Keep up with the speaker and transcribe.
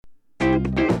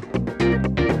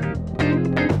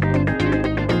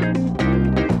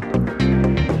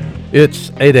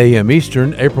It's 8 a.m.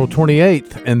 Eastern, April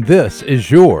 28th, and this is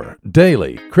your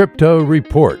Daily Crypto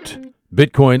Report.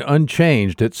 Bitcoin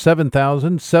unchanged at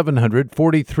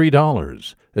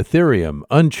 $7,743. Ethereum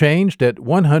unchanged at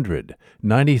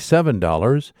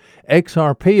 $197.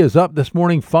 XRP is up this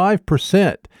morning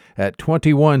 5% at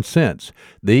 21 cents.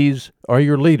 These are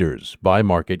your leaders by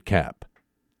market cap.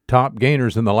 Top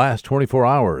gainers in the last 24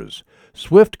 hours.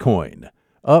 Swiftcoin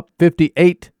up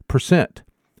 58%.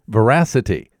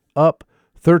 Veracity up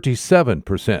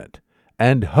 37%,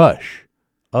 and Hush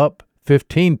up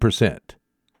 15%.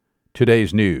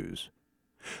 Today's news.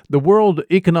 The World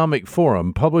Economic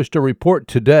Forum published a report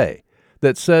today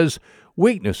that says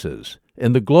weaknesses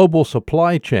in the global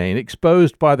supply chain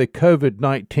exposed by the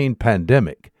COVID-19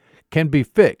 pandemic can be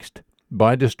fixed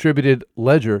by distributed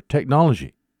ledger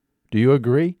technology. Do you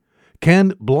agree?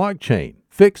 Can blockchain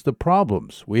fix the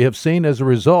problems we have seen as a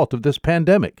result of this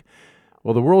pandemic?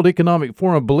 Well, the World Economic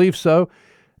Forum believes so.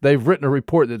 They've written a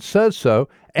report that says so,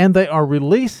 and they are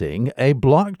releasing a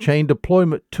blockchain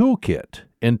deployment toolkit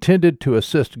intended to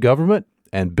assist government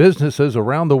and businesses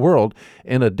around the world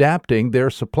in adapting their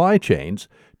supply chains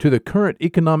to the current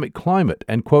economic climate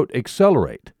and, quote,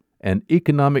 accelerate an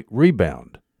economic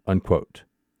rebound, unquote.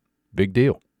 Big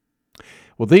deal.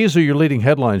 Well, these are your leading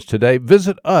headlines today.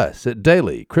 Visit us at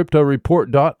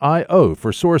dailycryptoreport.io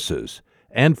for sources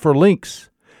and for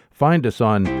links. Find us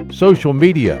on social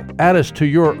media, add us to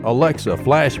your Alexa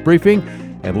flash briefing,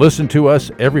 and listen to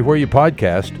us everywhere you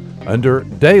podcast under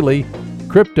Daily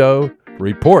Crypto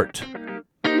Report.